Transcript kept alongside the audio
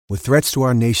With threats to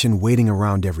our nation waiting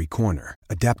around every corner,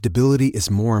 adaptability is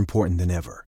more important than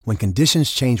ever. When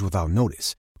conditions change without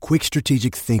notice, quick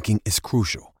strategic thinking is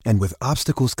crucial. And with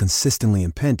obstacles consistently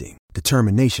impending,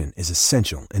 determination is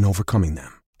essential in overcoming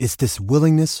them. It's this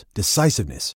willingness,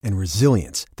 decisiveness, and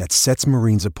resilience that sets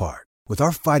Marines apart. With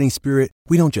our fighting spirit,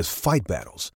 we don't just fight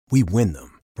battles, we win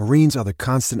them. Marines are the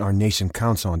constant our nation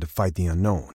counts on to fight the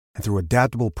unknown. And through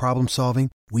adaptable problem solving,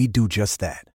 we do just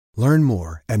that. Learn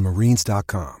more at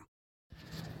marines.com.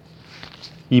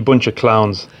 You bunch of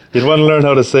clowns. You'd want to learn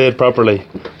how to say it properly.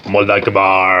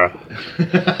 Mullagbar.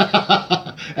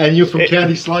 And you're from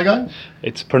County Sligo?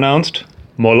 It's pronounced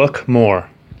Mullaghmore.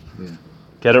 Yeah.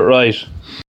 Get it right.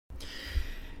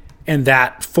 And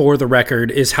that, for the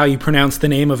record, is how you pronounce the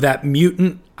name of that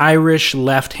mutant Irish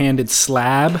left-handed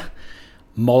slab,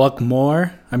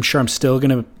 Mullaghmore. I'm sure I'm still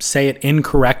going to say it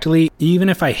incorrectly. Even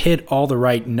if I hit all the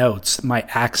right notes, my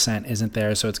accent isn't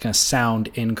there, so it's going to sound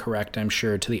incorrect, I'm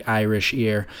sure, to the Irish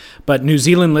ear. But New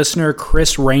Zealand listener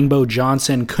Chris Rainbow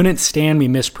Johnson couldn't stand me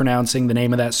mispronouncing the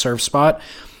name of that surf spot,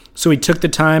 so he took the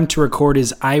time to record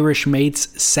his Irish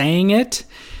mates saying it.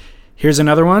 Here's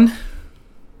another one.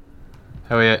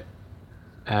 How are you?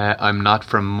 I'm not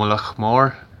from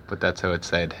Mullaghmore, but that's how it's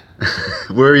said.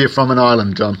 Where are you from in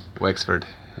Ireland, John? Wexford.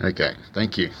 Okay,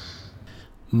 thank you.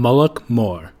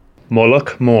 Mullaghmore.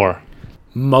 Mullaghmore.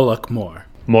 Mullaghmore.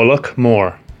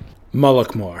 Mullaghmore.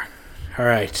 Mullaghmore. All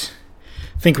right.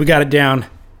 Think we got it down.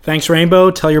 Thanks, Rainbow.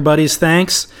 Tell your buddies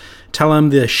thanks. Tell them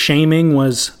the shaming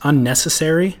was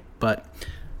unnecessary, but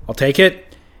I'll take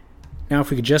it. Now,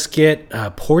 if we could just get a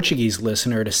Portuguese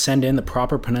listener to send in the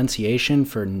proper pronunciation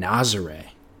for Nazaré.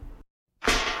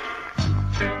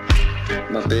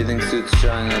 My bathing suit's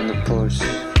drying on the porch.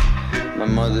 My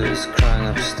mother is crying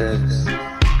upstairs.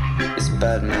 It's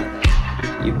bad man,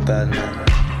 you bad man.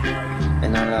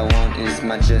 And all I want is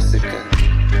my Jessica,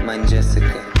 mein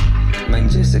Jessica, mein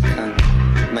Jessica,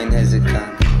 mein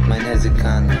Hezekiah, mein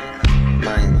Hezekiah,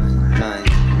 mine.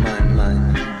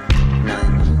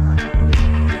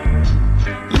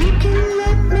 You can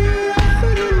let me off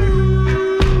of the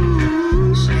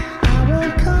leash. I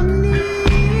won't come near.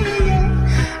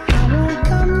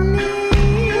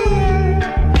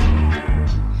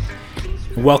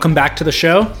 Welcome back to the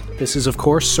show. This is, of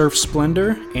course, Surf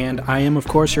Splendor, and I am, of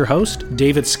course, your host,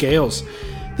 David Scales.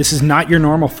 This is not your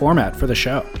normal format for the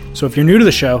show. So if you're new to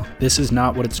the show, this is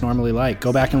not what it's normally like.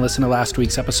 Go back and listen to last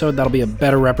week's episode. That'll be a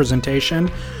better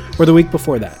representation, or the week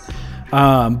before that.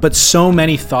 But so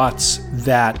many thoughts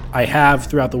that I have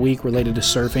throughout the week related to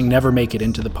surfing never make it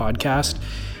into the podcast.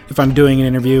 If I'm doing an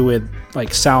interview with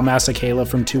like Sal Masekela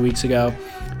from 2 weeks ago,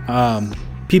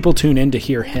 people tune in to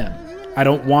hear him. I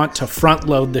don't want to front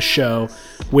load the show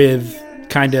with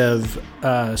kind of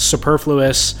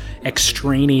superfluous,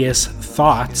 extraneous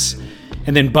thoughts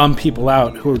and then bum people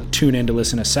out who tune in to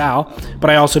listen to Sal. But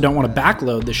I also don't want to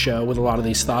backload the show with a lot of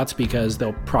these thoughts because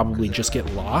they'll probably just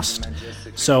get lost.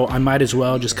 So I might as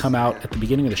well just come out at the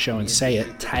beginning of the show and say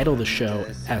it, title the show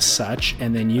as such,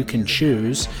 and then you can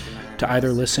choose to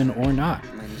either listen or not.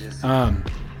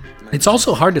 It's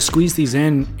also hard to squeeze these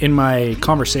in my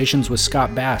conversations with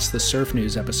Scott Bass, the Surf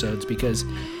News episodes, because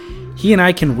he and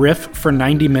I can riff for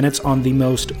 90 minutes on the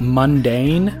most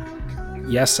mundane,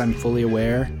 yes, I'm fully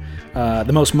aware,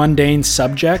 the most mundane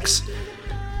subjects.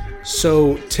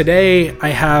 So today I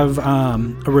have a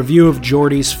review of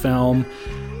Geordie's film.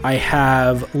 I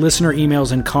have listener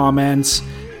emails and comments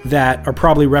that are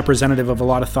probably representative of a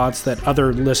lot of thoughts that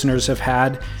other listeners have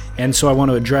had, and so I want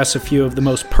to address a few of the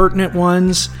most pertinent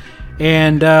ones.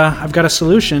 And I've got a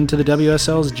solution to the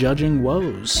WSL's judging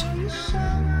woes.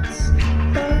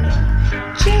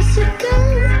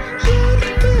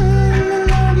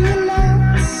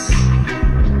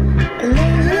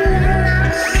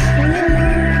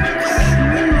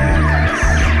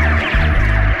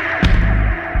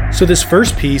 So this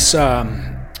first piece,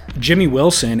 Jimmy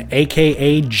Wilson,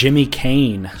 a.k.a. Jimmy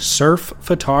Kane, surf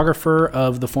photographer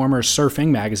of the former Surfing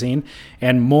magazine,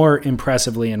 and more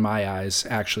impressively in my eyes,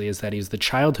 actually, is that he's the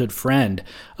childhood friend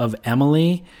of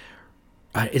Emily,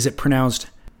 is it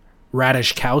pronounced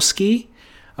Ratajkowski?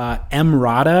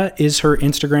 Rada is her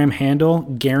Instagram handle.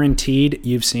 Guaranteed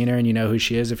you've seen her and you know who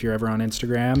she is if you're ever on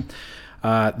Instagram.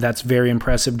 That's very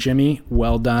impressive, Jimmy.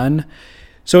 Well done.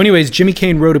 So anyways, Jimmy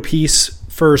Kane wrote a piece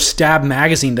for Stab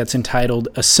Magazine that's entitled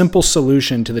A Simple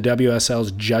Solution to the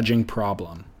WSL's Judging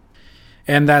Problem.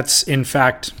 And that's, in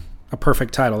fact, a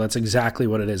perfect title. That's exactly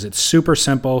what it is. It's super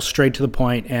simple, straight to the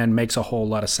point, and makes a whole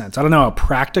lot of sense. I don't know how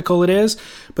practical it is,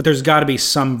 but there's got to be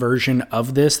some version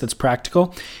of this that's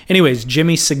practical. Anyways,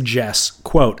 Jimmy suggests,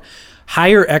 quote,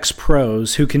 Hire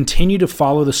ex-pros who continue to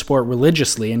follow the sport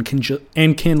religiously and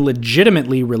can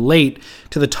legitimately relate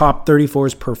to the top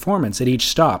 34's performance at each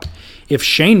stop. If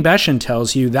Shane Beschen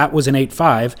tells you that was an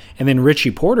 8.5 and then Richie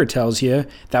Porter tells you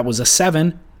that was a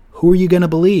 7, who are you going to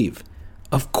believe?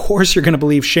 Of course you're going to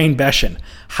believe Shane Beschen.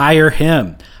 Hire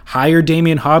him. Hire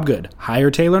Damian Hobgood.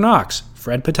 Hire Taylor Knox.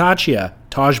 Fred Patachia.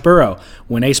 Taj Burrow.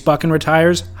 When Ace Buchan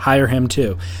retires, hire him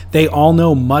too. They all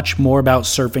know much more about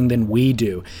surfing than we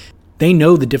do. They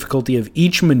know the difficulty of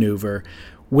each maneuver,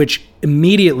 which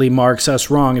immediately marks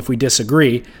us wrong if we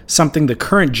disagree, something the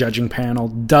current judging panel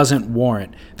doesn't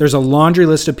warrant. There's a laundry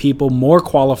list of people more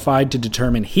qualified to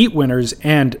determine heat winners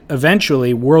and,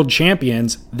 eventually, world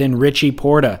champions than Richie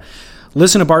Porta.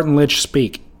 Listen to Barton Litch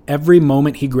speak. Every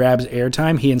moment he grabs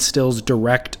airtime, he instills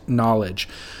direct knowledge.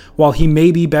 While he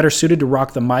may be better suited to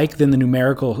rock the mic than the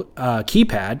numerical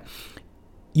keypad,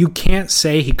 you can't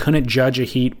say he couldn't judge a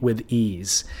heat with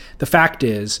ease. The fact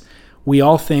is, we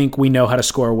all think we know how to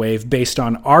score a wave based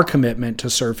on our commitment to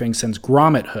surfing since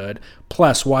grommethood,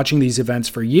 plus watching these events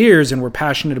for years, and we're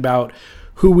passionate about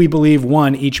who we believe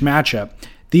won each matchup.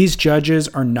 These judges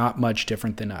are not much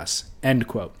different than us, end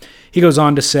quote. He goes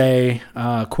on to say,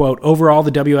 quote, overall,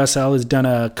 the WSL has done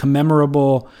a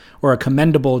commendable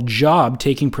job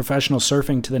taking professional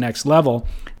surfing to the next level.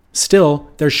 Still,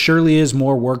 there surely is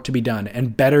more work to be done,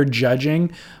 and better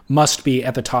judging must be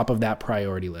at the top of that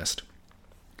priority list.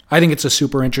 I think it's a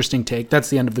super interesting take. That's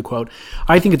the end of the quote.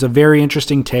 I think it's a very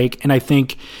interesting take, and I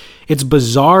think it's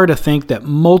bizarre to think that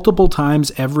multiple times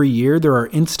every year there are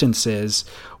instances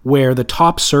where the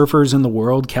top surfers in the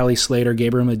world, Kelly Slater,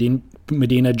 Gabriel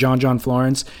Medina, John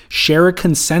Florence, share a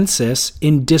consensus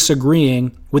in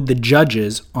disagreeing with the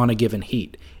judges on a given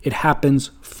heat. It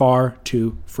happens far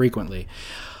too frequently.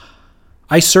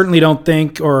 I certainly don't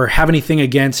think or have anything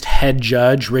against head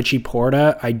judge Richie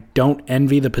Porta. I don't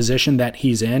envy the position that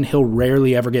he's in. He'll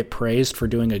rarely ever get praised for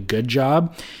doing a good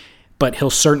job, but he'll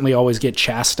certainly always get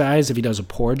chastised if he does a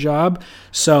poor job.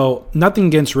 So nothing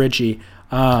against Richie.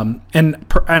 And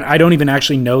I don't even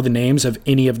actually know the names of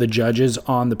any of the judges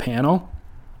on the panel,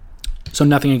 so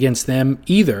nothing against them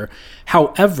either.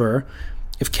 However,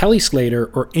 if Kelly Slater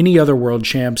or any other world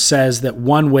champ says that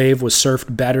one wave was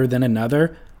surfed better than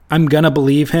another, I'm going to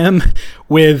believe him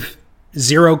with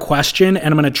zero question, and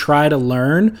I'm going to try to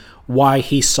learn why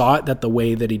he saw it the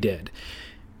way that he did.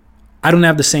 I don't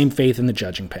have the same faith in the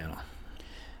judging panel.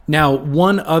 Now,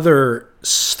 one other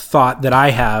thought that I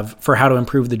have for how to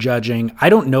improve the judging, I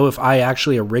don't know if I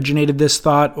actually originated this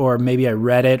thought, or maybe I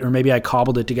read it, or maybe I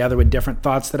cobbled it together with different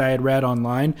thoughts that I had read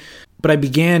online, but I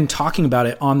began talking about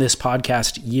it on this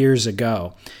podcast years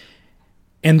ago.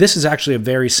 And this is actually a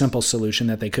very simple solution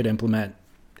that they could implement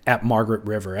at Margaret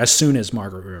River, as soon as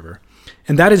Margaret River.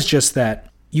 And that is just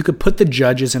that you could put the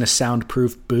judges in a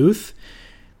soundproof booth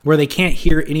where they can't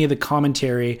hear any of the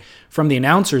commentary from the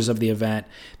announcers of the event.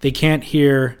 They can't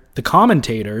hear the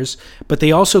commentators, but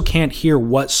they also can't hear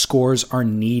what scores are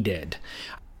needed.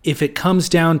 If it comes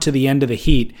down to the end of the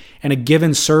heat and a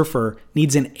given surfer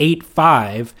needs an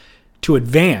 8.5 to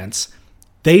advance,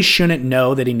 they shouldn't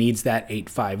know that he needs that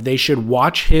 8.5. They should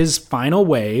watch his final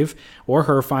wave or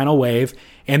her final wave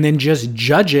and then just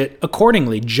judge it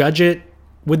accordingly. Judge it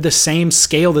with the same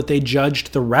scale that they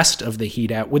judged the rest of the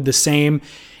heat at, with the same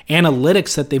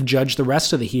analytics that they've judged the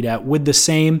rest of the heat at, with the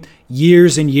same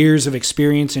years and years of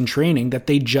experience and training that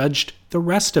they judged the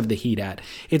rest of the heat at.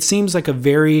 It seems like a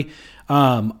very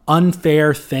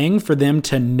unfair thing for them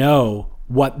to know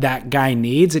what that guy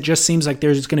needs. It just seems like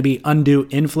there's going to be undue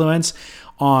influence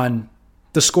on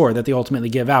the score that they ultimately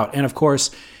give out. And of course,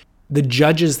 the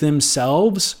judges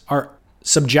themselves are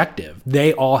subjective.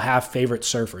 They all have favorite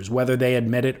surfers, whether they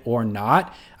admit it or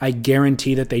not. I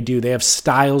guarantee that they do. They have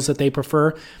styles that they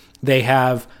prefer. They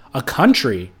have a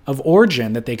country of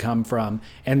origin that they come from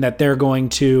and that they're going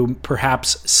to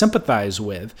perhaps sympathize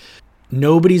with.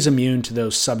 Nobody's immune to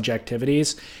those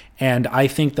subjectivities. And I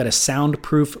think that a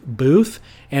soundproof booth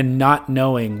and not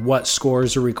knowing what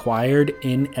scores are required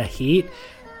in a heat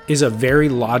is a very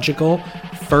logical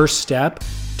first step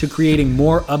to creating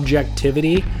more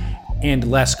objectivity and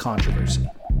less controversy.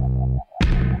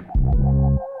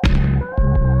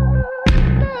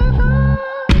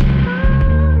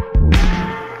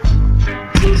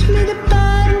 Teach me to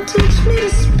bind, teach me to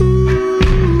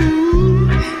spoon.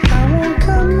 I won't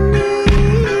come near,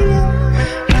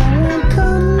 I won't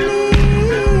come near.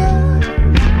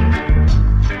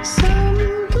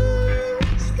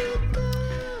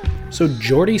 So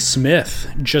Jordy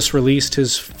Smith just released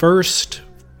his first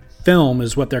film,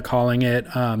 is what they're calling it,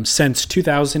 since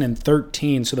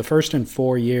 2013. So the first in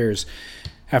 4 years,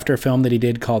 after a film that he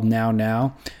did called Now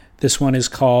Now. This one is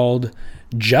called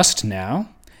Just Now,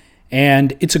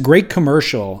 and it's a great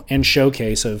commercial and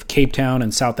showcase of Cape Town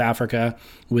and South Africa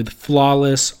with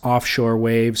flawless offshore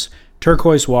waves,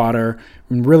 turquoise water,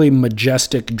 and really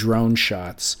majestic drone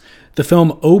shots. The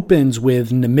film opens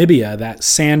with Namibia, that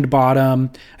sand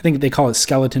bottom, I think they call it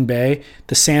Skeleton Bay,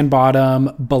 the sand bottom,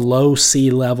 below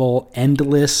sea level,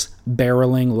 endless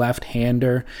barreling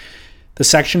left-hander. The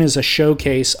section is a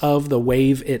showcase of the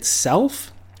wave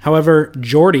itself. However,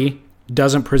 Geordie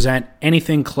doesn't present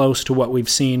anything close to what we've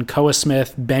seen Koa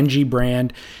Smith, Benji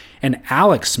Brand, and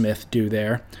Alex Smith do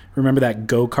there. Remember that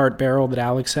go-kart barrel that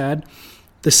Alex had?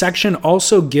 The section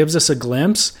also gives us a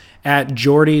glimpse at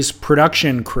Geordie's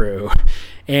production crew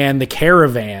and the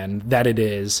caravan that it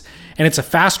is. And it's a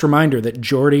fast reminder that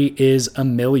Geordie is a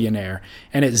millionaire.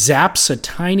 And it zaps a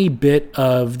tiny bit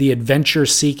of the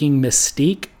adventure-seeking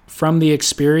mystique from the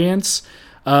experience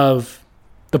of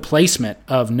the placement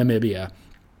of Namibia.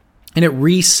 And it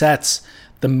resets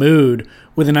the mood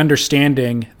with an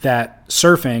understanding that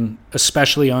surfing,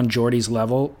 especially on Geordie's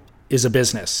level, is a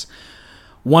business.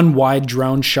 One wide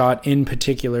drone shot in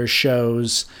particular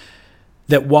shows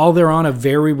that while they're on a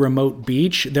very remote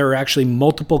beach, there are actually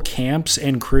multiple camps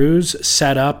and crews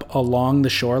set up along the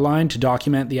shoreline to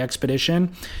document the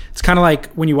expedition. It's kind of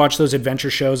like when you watch those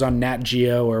adventure shows on Nat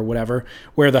Geo or whatever,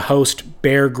 where the host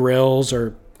Bear Grylls,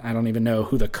 or I don't even know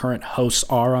who the current hosts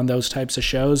are on those types of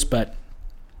shows, but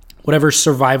whatever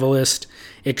survivalist,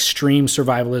 extreme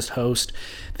survivalist host,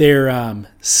 they're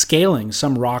scaling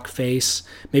some rock face,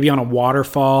 maybe on a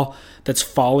waterfall that's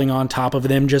falling on top of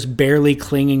them, just barely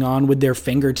clinging on with their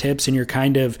fingertips, and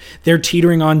they're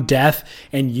teetering on death,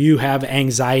 and you have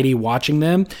anxiety watching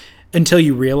them until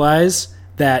you realize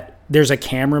that there's a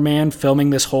cameraman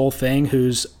filming this whole thing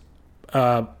who's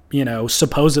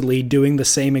supposedly doing the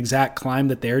same exact climb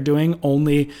that they're doing,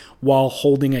 only while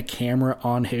holding a camera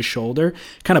on his shoulder.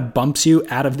 Kind of bumps you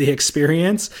out of the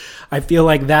experience. I feel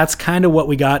like that's kind of what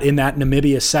we got in that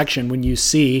Namibia section when you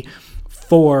see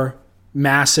 4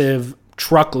 massive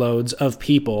truckloads of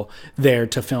people there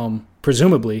to film,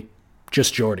 presumably,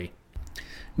 just Geordie.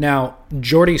 Now,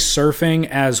 Geordie's surfing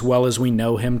as well as we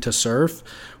know him to surf,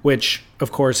 which,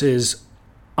 of course, is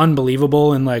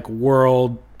unbelievable in like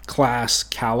world-class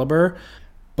caliber,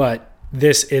 but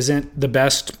this isn't the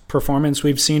best performance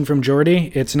we've seen from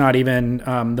Geordie. It's not even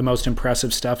the most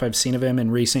impressive stuff I've seen of him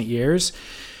in recent years.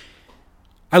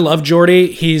 I love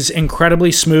Geordie. He's incredibly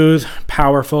smooth,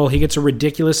 powerful. He gets a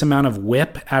ridiculous amount of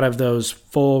whip out of those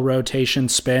full rotation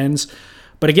spins.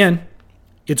 But again,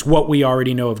 it's what we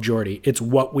already know of Geordie. It's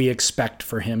what we expect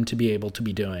for him to be able to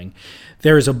be doing.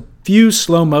 There's a few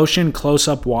slow motion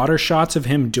close-up water shots of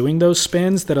him doing those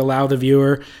spins that allow the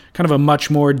viewer kind of a much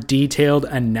more detailed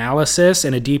analysis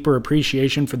and a deeper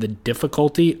appreciation for the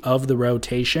difficulty of the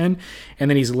rotation. And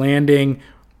then he's landing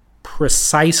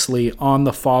precisely on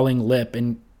the falling lip,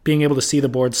 and being able to see the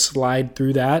board slide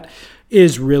through that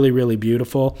is really, really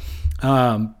beautiful.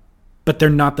 But they're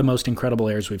not the most incredible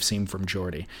airs we've seen from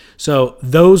Geordie. So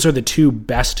those are the 2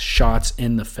 best shots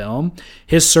in the film.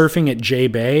 His surfing at J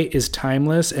Bay is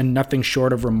timeless and nothing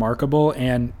short of remarkable.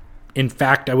 And in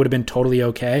fact, I would have been totally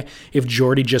okay if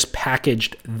Geordie just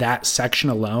packaged that section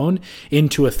alone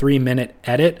into a 3-minute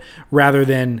edit rather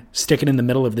than stick it in the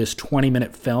middle of this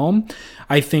 20-minute film.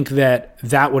 I think that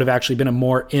would have actually been a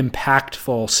more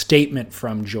impactful statement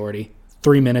from Geordie.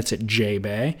 3 minutes at J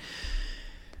Bay.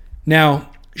 Now,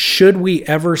 should we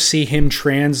ever see him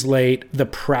translate the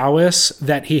prowess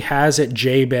that he has at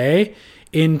J Bay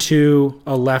into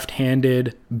a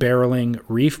left-handed barreling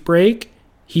reef break,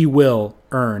 he will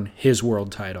earn his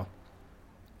world title.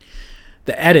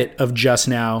 The edit of Just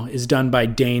Now is done by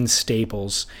Dane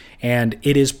Staples, and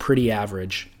it is pretty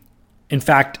average. In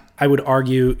fact, I would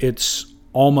argue it's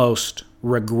almost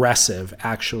regressive,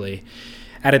 actually.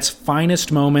 At its finest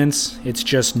moments, it's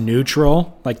just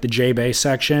neutral, like the J Bay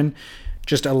section,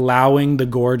 just allowing the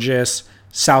gorgeous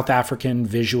South African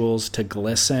visuals to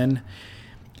glisten.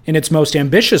 In its most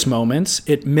ambitious moments,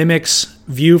 it mimics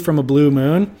View from a Blue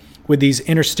Moon with these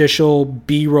interstitial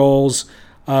B-rolls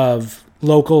of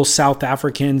local South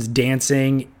Africans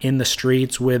dancing in the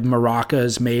streets with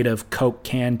maracas made of Coke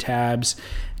can tabs,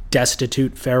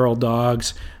 destitute feral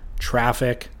dogs,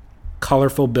 traffic,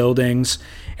 colorful buildings,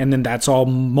 and then that's all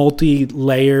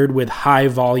multi-layered with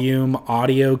high-volume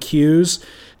audio cues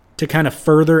to kind of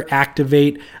further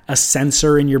activate a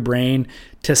sensor in your brain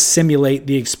to simulate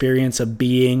the experience of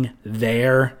being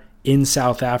there in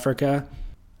South Africa.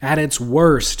 At its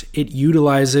worst, it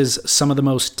utilizes some of the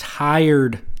most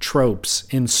tired tropes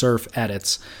in surf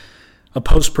edits. A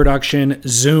post-production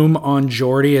zoom on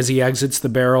Geordie as he exits the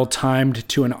barrel timed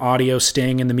to an audio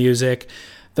sting in the music,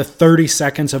 The 30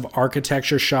 seconds of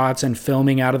architecture shots and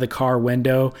filming out of the car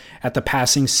window at the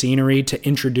passing scenery to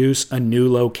introduce a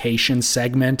new location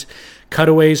segment.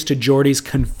 Cutaways to Geordie's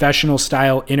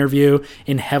confessional-style interview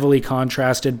in heavily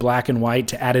contrasted black and white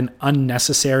to add an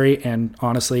unnecessary and,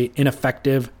 honestly,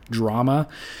 ineffective drama.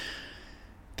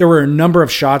 There were a number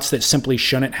of shots that simply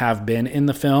shouldn't have been in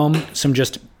the film. Some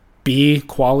just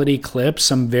B-quality clips,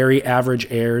 some very average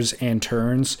airs and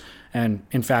turns, and,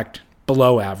 in fact,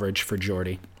 below average for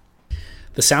Geordie.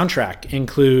 The soundtrack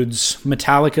includes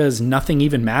Metallica's Nothing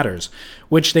Even Matters,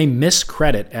 which they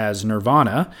miscredit as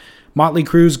Nirvana, Motley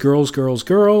Crue's Girls, Girls,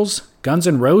 Girls, Guns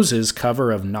N' Roses'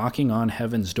 cover of Knocking on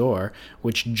Heaven's Door,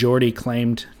 which Geordie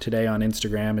claimed today on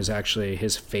Instagram is actually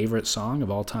his favorite song of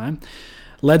all time,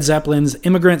 Led Zeppelin's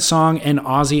Immigrant Song, and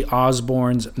Ozzy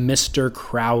Osbourne's Mr.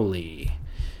 Crowley.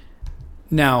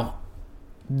 Now,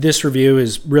 this review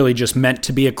is really just meant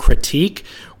to be a critique.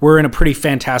 We're in a pretty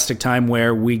fantastic time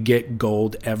where we get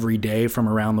gold every day from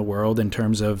around the world in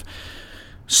terms of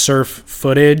surf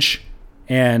footage,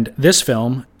 and this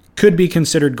film could be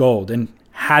considered gold. And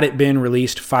had it been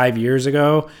released 5 years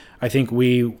ago, I think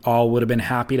we all would have been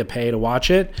happy to pay to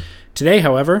watch it. Today,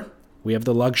 however, we have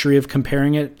the luxury of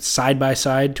comparing it side by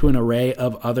side to an array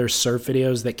of other surf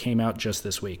videos that came out just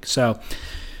this week. So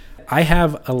I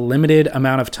have a limited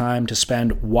amount of time to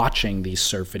spend watching these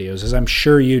surf videos, as I'm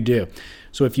sure you do.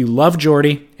 So if you love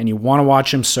Geordie and you want to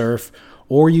watch him surf,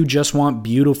 or you just want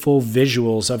beautiful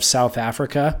visuals of South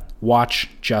Africa, watch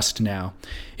just now.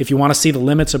 If you want to see the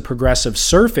limits of progressive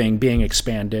surfing being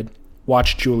expanded,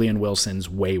 watch Julian Wilson's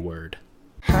Wayward.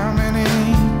 How many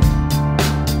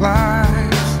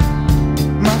lives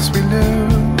must we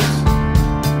lose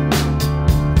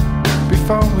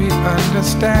before we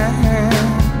understand?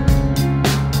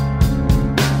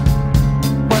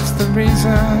 What's the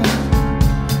reason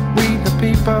we the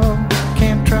people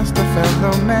can't trust a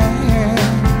fellow man?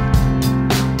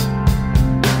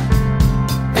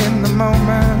 In the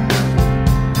moment,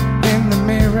 in the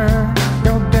mirror,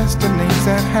 your destiny's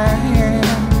at hand.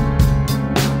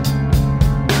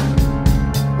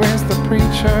 Where's the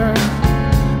preacher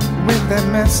with that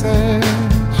message?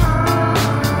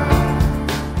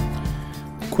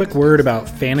 Quick word about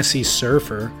Fantasy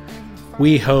Surfer.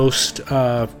 We host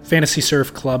Fantasy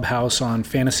Surf Clubhouse on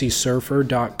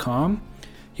fantasysurfer.com.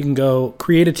 You can go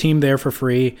create a team there for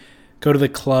free. Go to the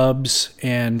clubs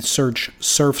and search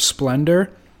Surf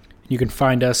Splendor. You can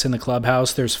find us in the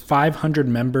clubhouse. There's 500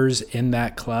 members in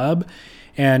that club,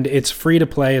 and it's free to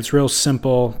play. It's real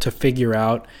simple to figure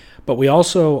out. But we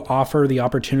also offer the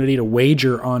opportunity to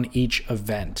wager on each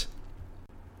event.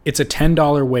 It's a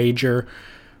 $10 wager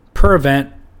per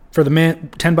event. For the men,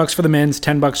 $10 for the men's,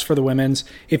 $10 for the women's.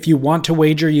 If you want to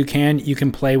wager, you can. You can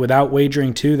play without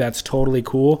wagering too. That's totally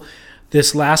cool.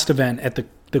 This last event at the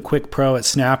Quick Pro at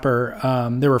Snapper,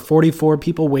 there were 44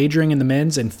 people wagering in the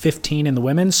men's and 15 in the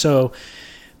women's. So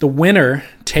the winner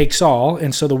takes all.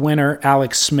 And so the winner,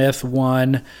 Alex Smith,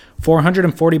 won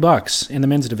 $440 in the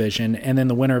men's division, and then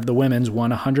the winner of the women's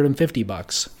won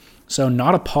 $150. So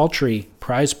not a paltry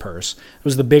prize purse. It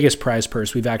was the biggest prize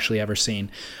purse we've actually ever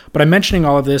seen. But I'm mentioning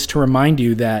all of this to remind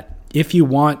you that if you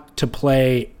want to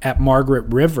play at Margaret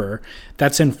River,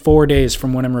 that's in 4 days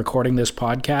from when I'm recording this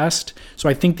podcast. So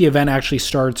I think the event actually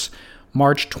starts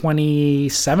March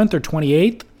 27th or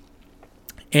 28th.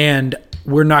 And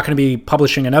we're not going to be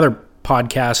publishing another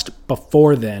podcast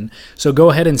before then. So go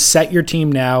ahead and set your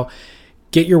team now.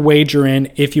 Get your wager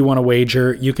in if you want to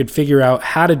wager. You could figure out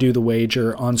how to do the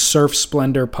wager on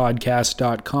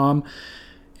surfsplendorpodcast.com.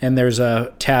 And there's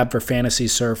a tab for Fantasy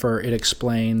Surfer. It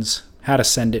explains how to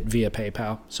send it via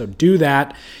PayPal. So do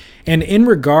that. And in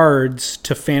regards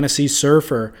to Fantasy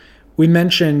Surfer,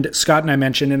 Scott and I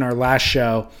mentioned in our last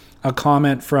show, a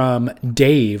comment from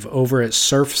Dave over at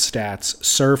Surf Stats,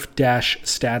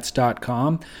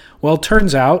 surf-stats.com. Well, it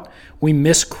turns out we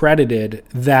miscredited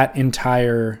that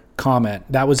entire comment.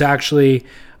 That was actually,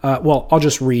 I'll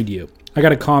just read you. I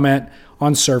got a comment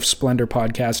on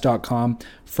surfsplendorpodcast.com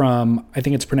from, I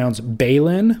think it's pronounced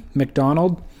Balin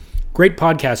McDonald. Great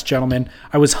podcast, gentlemen.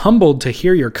 I was humbled to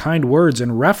hear your kind words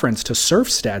in reference to Surf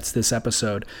Stats this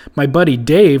episode. My buddy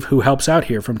Dave, who helps out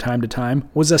here from time to time,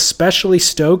 was especially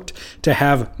stoked to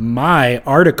have my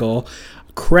article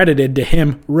credited to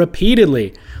him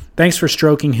repeatedly. Thanks for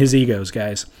stroking his egos,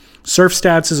 guys. Surf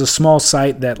Stats is a small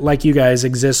site that, like you guys,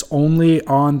 exists only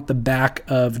on the back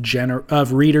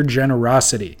of reader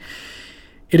generosity.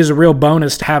 It is a real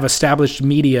bonus to have established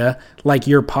media like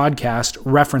your podcast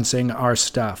referencing our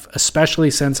stuff, especially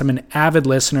since I'm an avid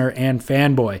listener and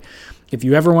fanboy. If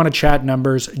you ever want to chat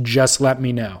numbers, just let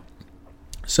me know.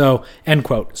 So, end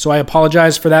quote. So I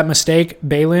apologize for that mistake,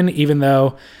 Balin, even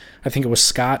though I think it was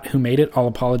Scott who made it. I'll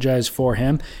apologize for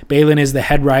him. Balin is the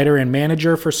head writer and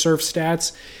manager for Surf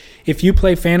Stats. If you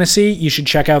play fantasy, you should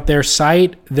check out their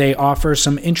site. They offer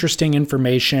some interesting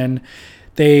information.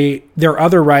 Their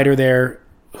other writer there,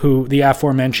 who the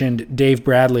aforementioned Dave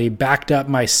Bradley, backed up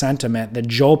my sentiment that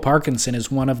Joel Parkinson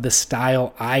is one of the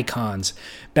style icons.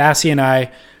 Bassie and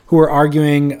I, who were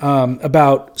arguing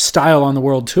about style on the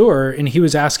World Tour, and he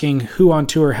was asking who on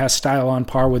tour has style on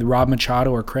par with Rob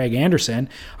Machado or Craig Anderson,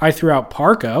 I threw out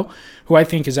Parko, who I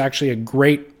think is actually a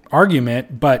great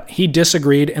argument, but he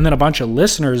disagreed, and then a bunch of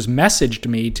listeners messaged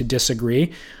me to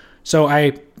disagree. So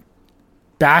I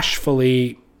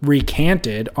bashfully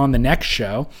recanted on the next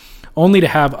show, only to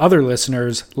have other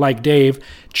listeners like Dave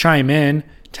chime in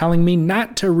telling me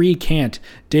not to recant.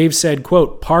 Dave said,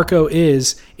 quote, Parko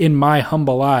is, in my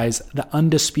humble eyes, the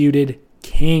undisputed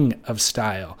king of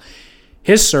style.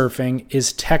 His surfing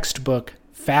is textbook,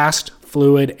 fast,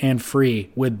 fluid, and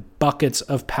free, with buckets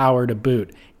of power to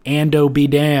boot. Ando be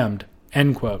damned,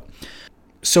 end quote.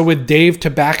 So with Dave to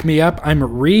back me up, I'm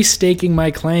restaking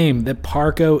my claim that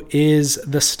Parko is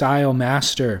the style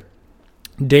master.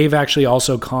 Dave actually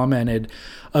also commented,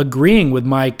 agreeing with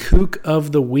my kook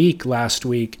of the week last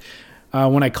week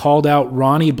when I called out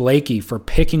Ronnie Blakey for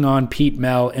picking on Pete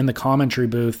Mel in the commentary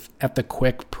booth at the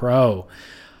Quick Pro.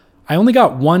 I only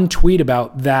got one tweet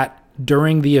about that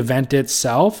during the event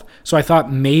itself, so I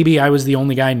thought maybe I was the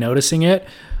only guy noticing it,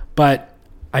 but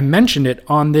I mentioned it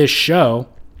on this show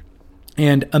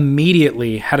and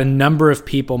immediately had a number of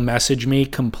people message me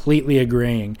completely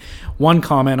agreeing. One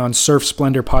comment on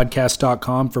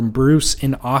surfsplendorpodcast.com from Bruce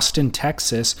in Austin,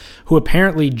 Texas, who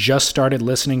apparently just started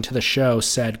listening to the show,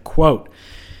 said, quote,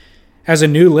 as a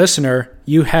new listener,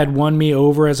 you had won me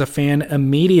over as a fan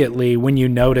immediately when you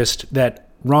noticed that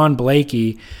Ron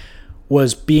Blakey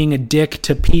was being a dick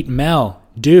to Pete Mel.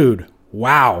 Dude,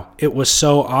 wow, it was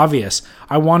so obvious.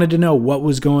 I wanted to know what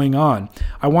was going on.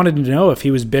 I wanted to know if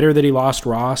he was bitter that he lost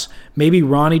Ross. Maybe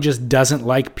Ronnie just doesn't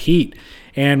like Pete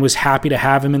and was happy to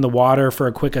have him in the water for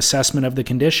a quick assessment of the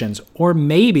conditions. Or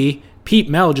maybe Pete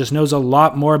Mel just knows a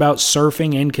lot more about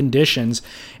surfing and conditions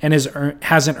and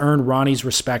hasn't earned Ronnie's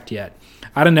respect yet.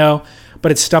 I don't know,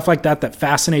 but it's stuff like that that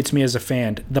fascinates me as a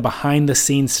fan, the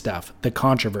behind-the-scenes stuff, the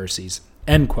controversies,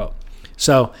 end quote.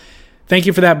 So thank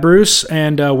you for that, Bruce,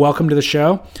 and welcome to the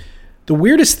show. The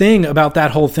weirdest thing about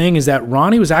that whole thing is that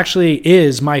Ronnie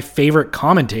is my favorite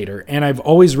commentator, and I've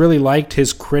always really liked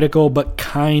his critical but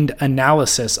kind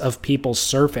analysis of people's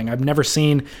surfing. I've never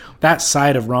seen that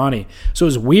side of Ronnie, so it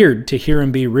was weird to hear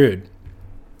him be rude.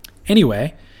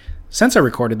 Anyway, since I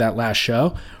recorded that last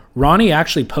show, Ronnie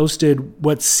actually posted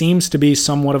what seems to be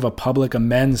somewhat of a public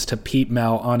amends to Pete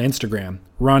Mel on Instagram.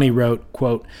 Ronnie wrote,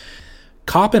 quote,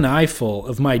 cop an eyeful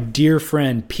of my dear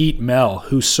friend Pete Mel,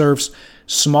 who surfs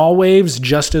small waves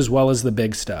just as well as the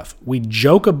big stuff. We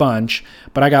joke a bunch,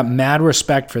 but I got mad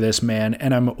respect for this man,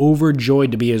 and I'm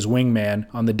overjoyed to be his wingman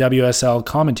on the WSL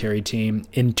commentary team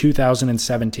in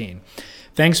 2017.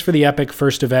 Thanks for the epic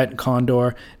first event,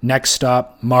 Condor. Next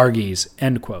stop, Margie's,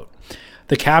 end quote.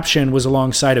 The caption was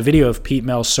alongside a video of Pete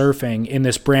Mel surfing in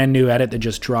this brand new edit that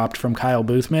just dropped from Kyle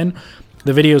Boothman.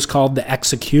 The video is called The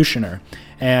Executioner,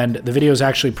 and the video is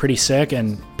actually pretty sick,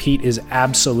 and Pete is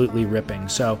absolutely ripping.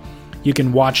 So you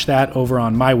can watch that over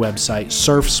on my website,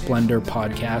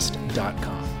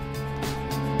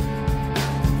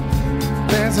 surfsplendorpodcast.com.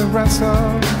 There's a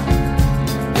rustle,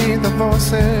 hear the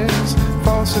voices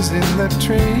in the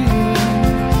trees.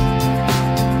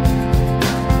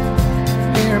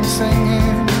 Hear 'em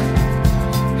singing,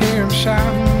 hear 'em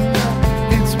shouting,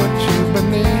 it's what you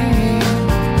believe.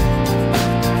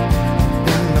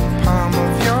 In the palm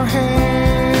of your hand.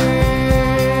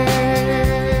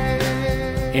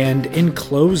 And in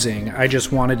closing, I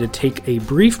just wanted to take a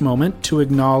brief moment to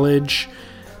acknowledge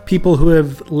people who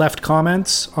have left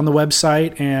comments on the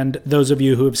website and those of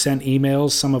you who have sent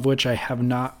emails, some of which I have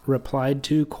not replied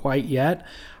to quite yet.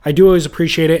 I do always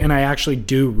appreciate it, and I actually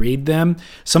do read them.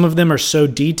 Some of them are so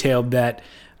detailed that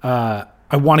I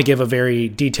want to give a very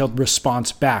detailed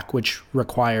response back, which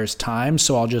requires time,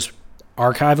 so I'll just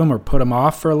archive them or put them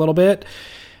off for a little bit.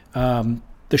 The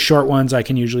short ones I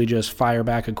can usually just fire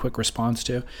back a quick response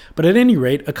to. But at any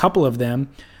rate, a couple of them.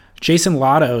 Jason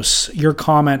Lados, your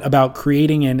comment about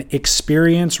creating an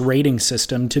experience rating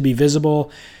system to be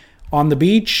visible on the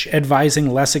beach,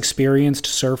 advising less experienced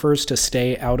surfers to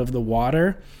stay out of the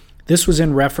water. This was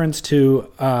in reference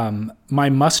to my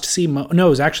must-see... it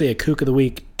was actually a Kook of the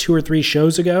Week 2 or 3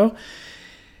 shows ago.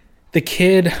 The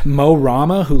kid, Mo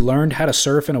Rama, who learned how to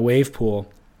surf in a wave pool.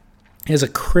 He has a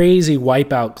crazy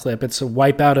Wipeout clip. It's a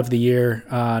Wipeout of the Year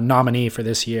nominee for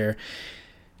this year.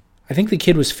 I think the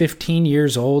kid was 15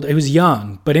 years old. It was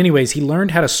young. But anyways, he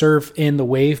learned how to surf in the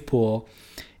wave pool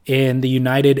in the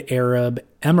United Arab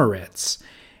Emirates.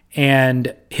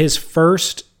 And his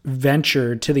first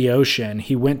venture to the ocean,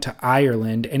 he went to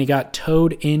Ireland and he got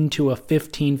towed into a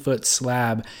 15-foot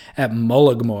slab at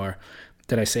Mullaghmore.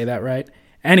 Did I say that right?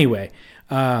 Anyway,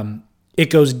 it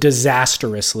goes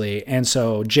disastrously. And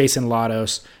so Jason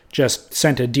Lados just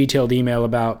sent a detailed email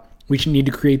about we need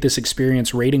to create this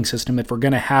experience rating system if we're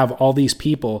going to have all these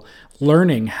people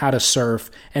learning how to surf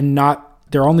and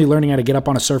they're only learning how to get up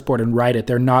on a surfboard and ride it.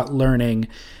 They're not learning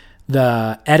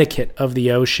the etiquette of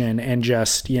the ocean and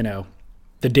just,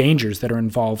 the dangers that are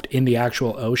involved in the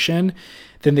actual ocean.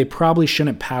 Then they probably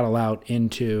shouldn't paddle out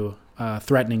into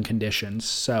threatening conditions.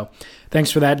 So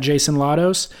thanks for that, Jason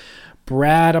Lados.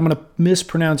 Brad, I'm going to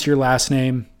mispronounce your last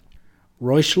name,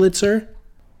 Reuschlitzer,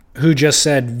 who just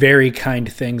said very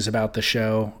kind things about the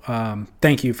show.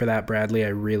 Thank you for that, Bradley. I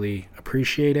really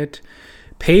appreciate it.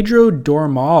 Pedro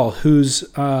Dormal, whose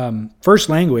first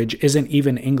language isn't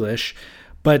even English,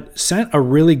 but sent a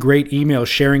really great email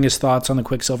sharing his thoughts on the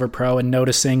Quicksilver Pro and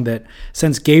noticing that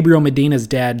since Gabriel Medina's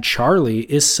dad,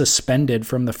 Charlie, is suspended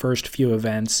from the first few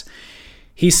events,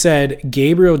 he said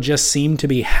Gabriel just seemed to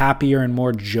be happier and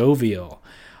more jovial.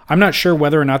 I'm not sure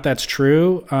whether or not that's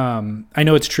true. I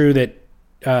know it's true that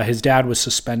his dad was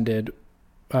suspended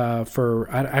for,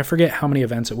 I forget how many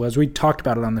events it was. We talked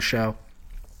about it on the show.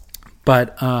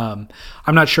 But I'm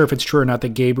not sure if it's true or not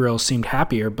that Gabriel seemed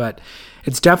happier, but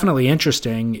it's definitely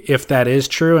interesting if that is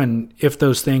true and if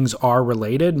those things are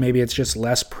related. Maybe it's just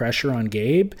less pressure on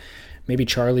Gabe. Maybe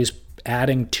Charlie's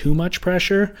adding too much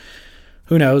pressure.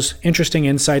 Who knows? Interesting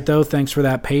insight, though. Thanks for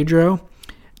that, Pedro.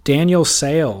 Daniel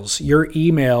Sales, your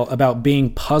email about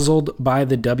being puzzled by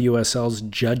the WSL's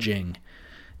judging.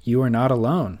 You are not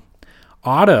alone.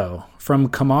 Otto from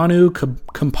Kamanu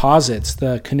Composites,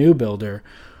 the canoe builder,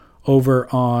 over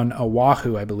on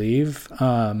Oahu, I believe,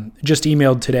 just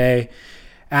emailed today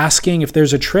asking if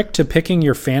there's a trick to picking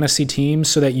your fantasy team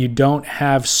so that you don't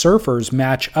have surfers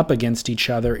match up against each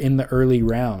other in the early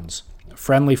rounds.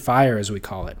 Friendly fire, as we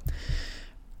call it.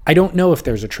 I don't know if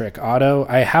there's a trick, Otto.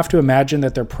 I have to imagine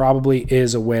that there probably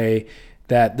is a way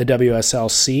that the WSL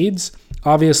seeds.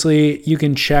 Obviously, you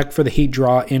can check for the heat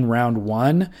draw in round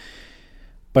 1,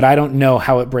 but I don't know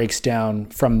how it breaks down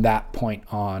from that point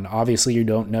on. Obviously, you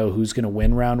don't know who's going to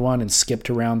win round 1 and skip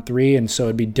to round 3, and so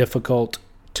it'd be difficult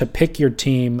to pick your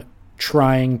team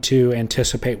trying to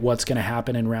anticipate what's going to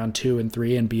happen in round 2 and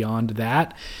 3 and beyond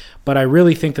that. But I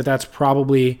really think that that's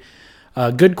probably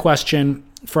a good question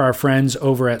for our friends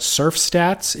over at Surf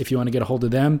Stats, if you want to get a hold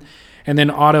of them. And then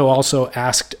Otto also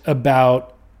asked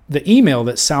about the email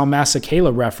that Sal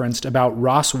Masakela referenced about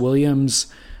Ross Williams'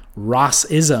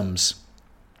 Ross-isms.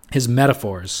 His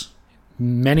metaphors,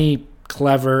 many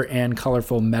clever and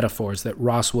colorful metaphors that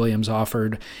Ross Williams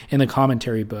offered in the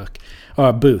commentary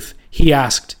booth. He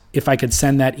asked if I could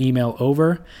send that email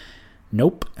over.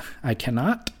 Nope, I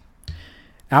cannot.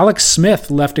 Alex Smith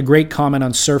left a great comment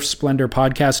on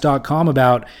surfsplendorpodcast.com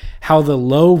about how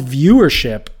low the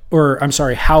viewership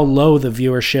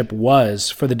was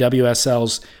for the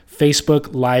WSL's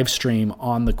Facebook live stream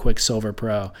on the Quicksilver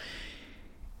Pro.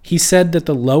 He said that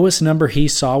the lowest number he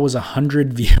saw was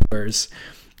 100 viewers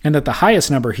and that the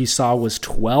highest number he saw was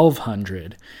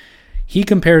 1,200. He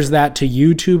compares that to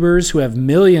YouTubers who have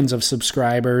millions of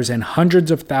subscribers and hundreds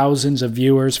of thousands of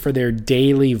viewers for their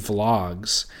daily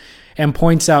vlogs, and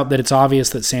points out that it's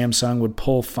obvious that Samsung would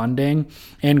pull funding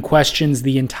and questions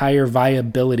the entire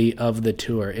viability of the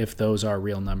tour if those are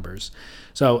real numbers.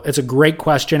 So it's a great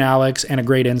question, Alex, and a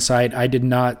great insight. I did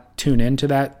not tune into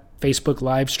that Facebook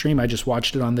live stream. I just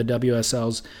watched it on the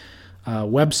WSL's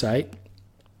website,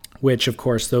 which, of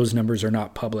course, those numbers are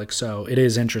not public. So it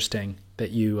is interesting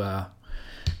that you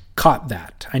caught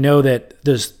that. I know that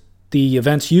the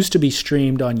events used to be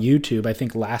streamed on YouTube, I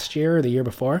think last year or the year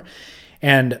before,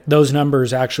 and those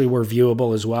numbers actually were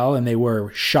viewable as well, and they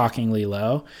were shockingly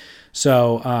low.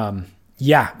 So,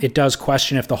 it does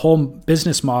question if the whole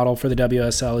business model for the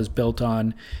WSL is built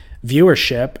on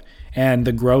viewership and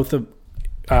the growth of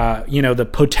the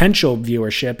potential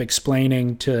viewership,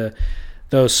 explaining to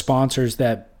those sponsors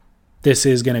that this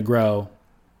is going to grow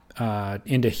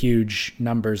into huge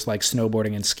numbers like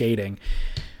snowboarding and skating.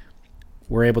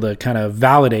 We're able to kind of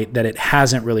validate that it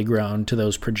hasn't really grown to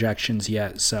those projections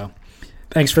yet. So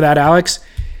thanks for that, Alex.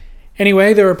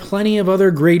 Anyway, there are plenty of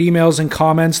other great emails and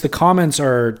comments. The comments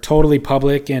are totally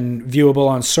public and viewable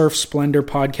on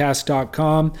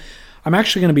surfsplendorpodcast.com. I'm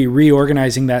actually going to be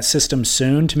reorganizing that system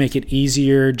soon to make it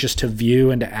easier just to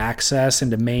view and to access and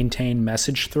to maintain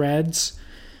message threads.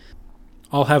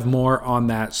 I'll have more on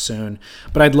that soon,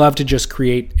 but I'd love to just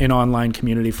create an online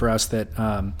community for us that,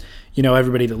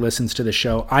 everybody that listens to the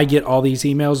show. I get all these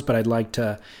emails, but I'd like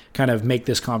to kind of make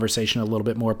this conversation a little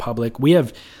bit more public. We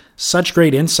have such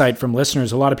great insight from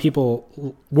listeners. A lot of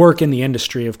people work in the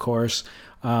industry, of course,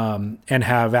 and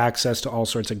have access to all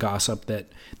sorts of gossip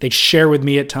that they share with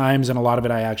me at times, and a lot of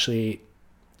it I actually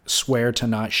swear to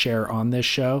not share on this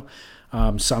show.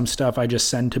 Some stuff I just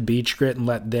send to Beach Grit and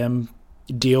let them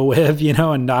deal with,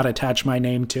 and not attach my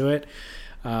name to it.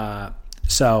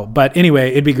 But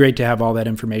anyway, it'd be great to have all that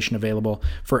information available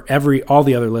for all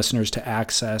the other listeners to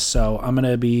access. So I'm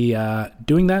going to be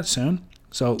doing that soon.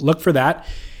 So look for that.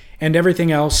 And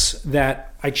everything else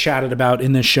that I chatted about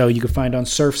in this show, you can find on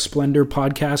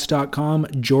surfsplendorpodcast.com,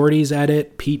 Jordy's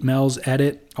edit, Pete Mel's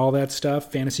edit, all that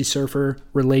stuff, Fantasy Surfer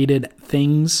related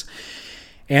things.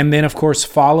 And then, of course,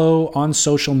 follow on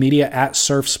social media at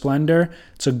Surf Splendor.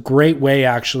 It's a great way,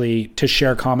 actually, to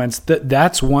share comments.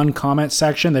 That's one comment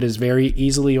section that is very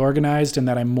easily organized and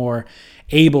that I'm more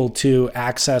able to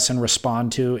access and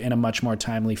respond to in a much more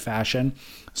timely fashion.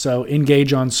 So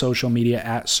engage on social media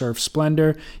at Surf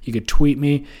Splendor. You could tweet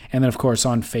me. And then, of course,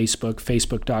 on Facebook,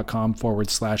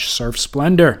 facebook.com/Surf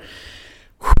Splendor.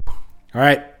 All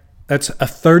right. That's a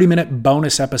 30-minute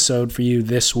bonus episode for you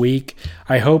this week.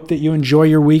 I hope that you enjoy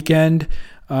your weekend.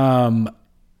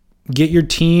 Get your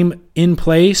team in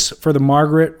place for the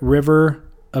Margaret River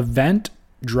event.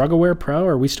 Drug Aware Pro,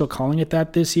 are we still calling it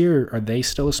that this year? Are they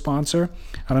still a sponsor?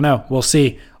 I don't know. We'll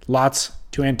see. Lots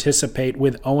to anticipate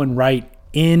with Owen Wright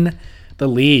in the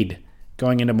lead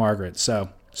going into Margaret. So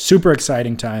super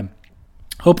exciting time.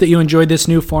 Hope that you enjoyed this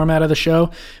new format of the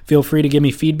show. Feel free to give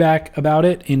me feedback about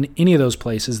it in any of those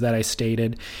places that I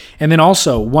stated. And then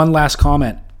also, one last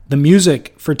comment. The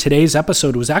music for today's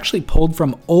episode was actually pulled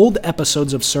from old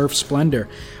episodes of Surf Splendor.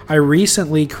 I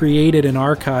recently created an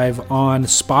archive on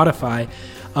Spotify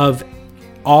of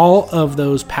all of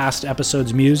those past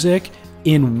episodes' music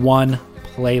in one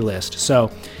playlist. So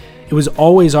it was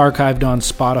always archived on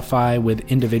Spotify with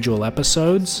individual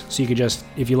episodes. So you could just,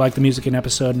 if you like the music in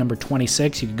episode number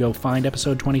 26, you could go find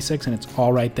episode 26 and it's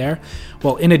all right there.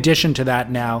 Well, in addition to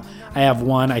that now, I have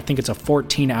one, I think it's a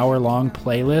 14-hour long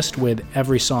playlist with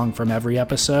every song from every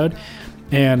episode.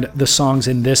 And the songs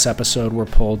in this episode were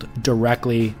pulled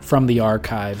directly from the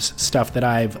archives, stuff that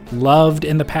I've loved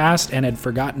in the past and had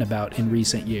forgotten about in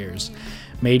recent years.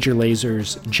 Major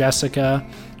Laser's Jessica,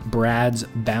 Brad's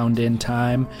Bound in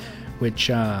Time,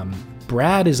 which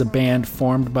Brad is a band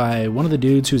formed by one of the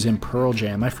dudes who's in Pearl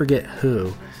Jam. I forget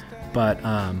who, but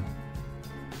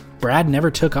Brad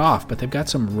never took off, but they've got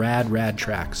some rad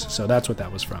tracks. So that's what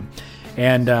that was from.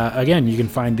 And again, you can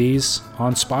find these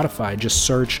on Spotify. Just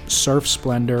search Surf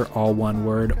Splendor, all one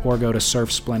word, or go to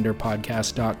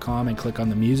surfsplendorpodcast.com and click on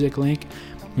the music link,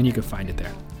 and you can find it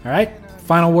there. All right?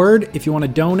 Final word, if you want to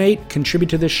donate, contribute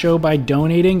to this show by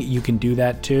donating, you can do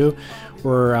that too.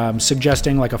 We're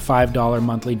suggesting like a $5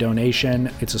 monthly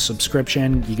donation. It's a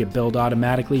subscription. You get billed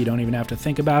automatically. You don't even have to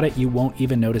think about it. You won't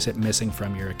even notice it missing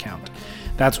from your account.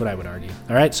 That's what I would argue.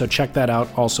 All right, so check that out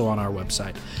also on our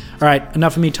website. All right,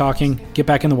 enough of me talking. Get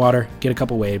back in the water, get a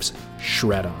couple waves,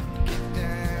 shred on.